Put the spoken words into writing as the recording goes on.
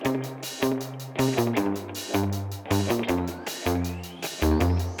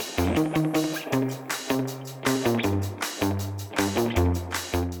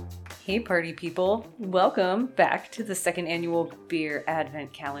Hey party people, welcome back to the second annual Beer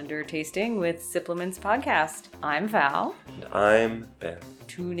Advent Calendar Tasting with Supplements Podcast. I'm Val. And I'm Ben.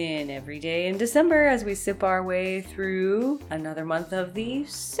 Tune in every day in December as we sip our way through another month of the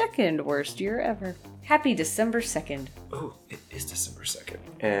second worst year ever. Happy December 2nd. Oh, it is December 2nd.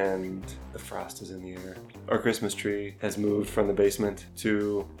 And the frost is in the air. Our Christmas tree has moved from the basement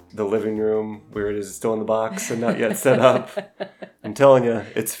to the living room where it is still in the box and not yet set up. I'm telling you,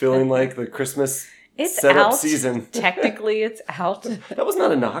 it's feeling like the Christmas setup season. Technically, it's out. That was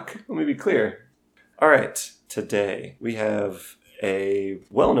not a knock. Let me be clear. All right, today we have a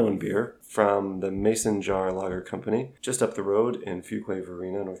well-known beer from the Mason Jar Lager Company, just up the road in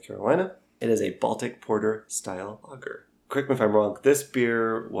Fuquay-Varina, North Carolina. It is a Baltic Porter style lager. Correct me if I'm wrong, this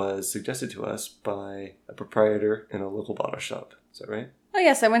beer was suggested to us by a proprietor in a local bottle shop. Is that right? Oh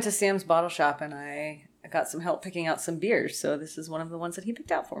yes, I went to Sam's Bottle Shop and I got some help picking out some beers, so this is one of the ones that he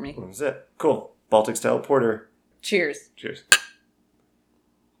picked out for me. What was it? Cool. Baltic style porter. Cheers. Cheers.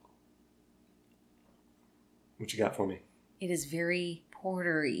 What you got for me? It is very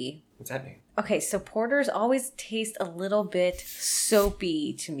portery. What's that mean? Okay, so porters always taste a little bit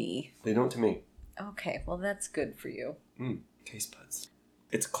soapy to me. They don't to me. Okay, well that's good for you. Taste buds.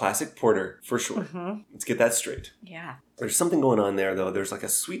 It's classic porter, for sure. Mm-hmm. Let's get that straight. Yeah. There's something going on there, though. There's like a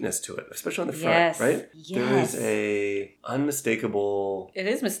sweetness to it, especially on the front, Yes. right? Yes. There is a unmistakable... It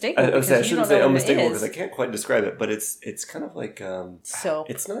is mistaken. I shouldn't say unmistakable because I It can't quite describe it, but it's kind of like... Soap.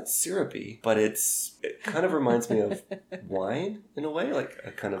 It's not syrupy, but it kind of reminds me of wine in a way, like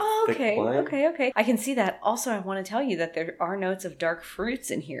a kind of thick wine. Okay. I can see that. Also, I want to tell you that there are notes of dark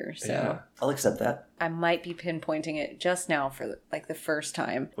fruits in here, so... Yeah, I'll accept that. I might be pinpointing it just now for the first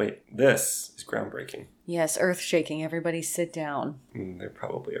time. Wait, this is groundbreaking. Yes, earth-shaking. Everybody sit down. They're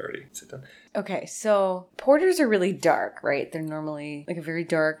probably already sit down. Okay, so porters are really dark, right? They're normally like a very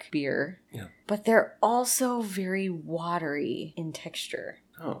dark beer. Yeah. But they're also very watery in texture.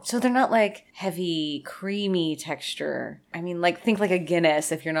 Oh. So they're not like heavy, creamy texture. I mean, like think like a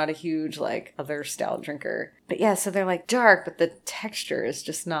Guinness if you're not a huge like other stout drinker. But yeah, so they're like dark, but the texture is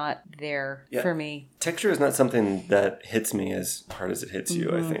just not there for me. Texture is not something that hits me as hard as it hits you,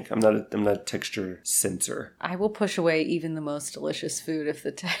 I think. I'm not a texture sensor. I will push away even the most delicious food if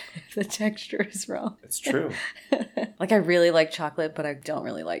the texture is wrong. It's true. Like I really like chocolate, but I don't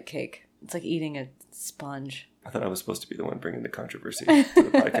really like cake. It's like eating a sponge. I thought I was supposed to be the one bringing the controversy to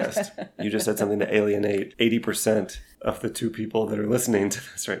the podcast. You just said something to alienate 80% of the two people that are listening to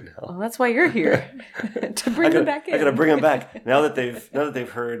this right now. Well, that's why you're here, to bring them back in. I gotta bring them back. Now that they've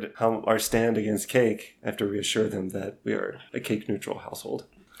heard how our stand against cake, I have to reassure them that we are a cake-neutral household.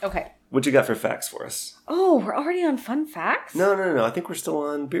 Okay. What you got for facts for us? Oh, we're already on fun facts? No. I think we're still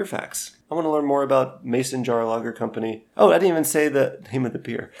on beer facts. I want to learn more about Mason Jar Lager Company. Oh, I didn't even say the name of the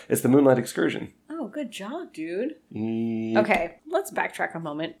beer. It's the Moonlight Excursion. Oh, good job, dude. Yep. Okay, let's backtrack a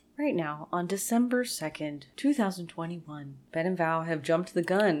moment. Right now, on December 2nd, 2021, Ben and Val have jumped the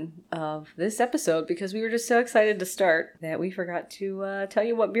gun of this episode because we were just so excited to start that we forgot to tell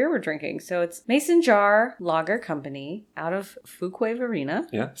you what beer we're drinking. So it's Mason Jar Lager Company out of Fuquay-Varina.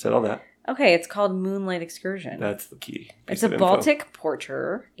 Yeah, said all that. Okay, it's called Moonlight Excursion. That's the key. It's a Baltic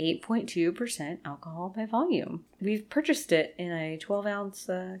Porter, 8.2% alcohol by volume. We've purchased it in a 12-ounce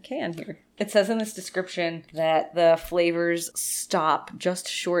can here. It says in this description that the flavors stop just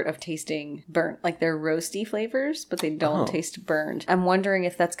short of tasting burnt. Like they're roasty flavors, but they don't taste burned. I'm wondering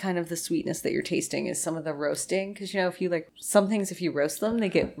if that's kind of the sweetness that you're tasting is some of the roasting. Because, if you like some things, if you roast them, they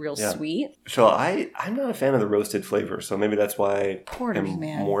get real sweet. So I'm not a fan of the roasted flavor, so maybe that's why Porters, I'm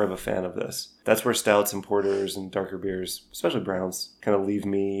more of a fan of this. That's where stouts and porters and darker beers, especially browns, kind of leave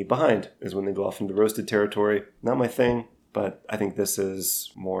me behind, is when they go off into roasted territory. Not my thing, but I think this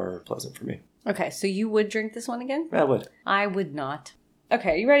is more pleasant for me. Okay, so you would drink this one again? I would. I would not.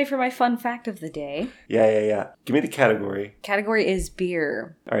 Okay, you ready for my fun fact of the day? Yeah. Give me the category. Category is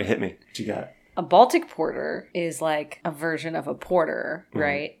beer. All right, hit me. What you got? A Baltic Porter is like a version of a porter,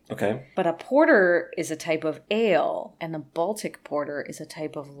 right? Okay. But a porter is a type of ale, and the Baltic Porter is a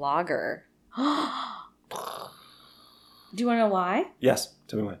type of lager. Do you want to know why? Yes,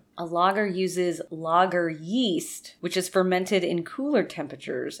 tell me why. A lager uses lager yeast, which is fermented in cooler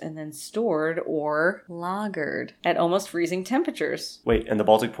temperatures and then stored or lagered at almost freezing temperatures. Wait, and the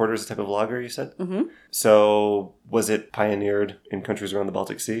Baltic Porter is a type of lager, you said? Mm-hmm. So was it pioneered in countries around the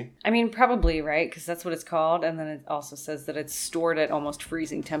Baltic Sea? I mean, probably, right? Because that's what it's called. And then it also says that it's stored at almost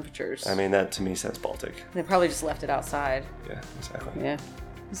freezing temperatures. I mean, that to me says Baltic. They probably just left it outside. Yeah, exactly. Yeah.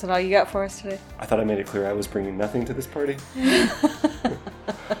 Is that all you got for us today? I thought I made it clear I was bringing nothing to this party.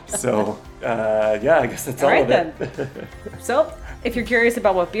 So, yeah, I guess that's all right of it. So, if you're curious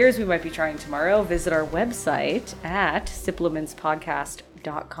about what beers we might be trying tomorrow, visit our website at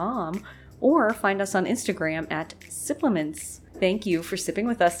sipplementspodcast.com or find us on Instagram at Sipplements. Thank you for sipping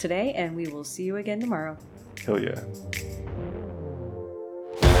with us today, and we will see you again tomorrow. Hell yeah.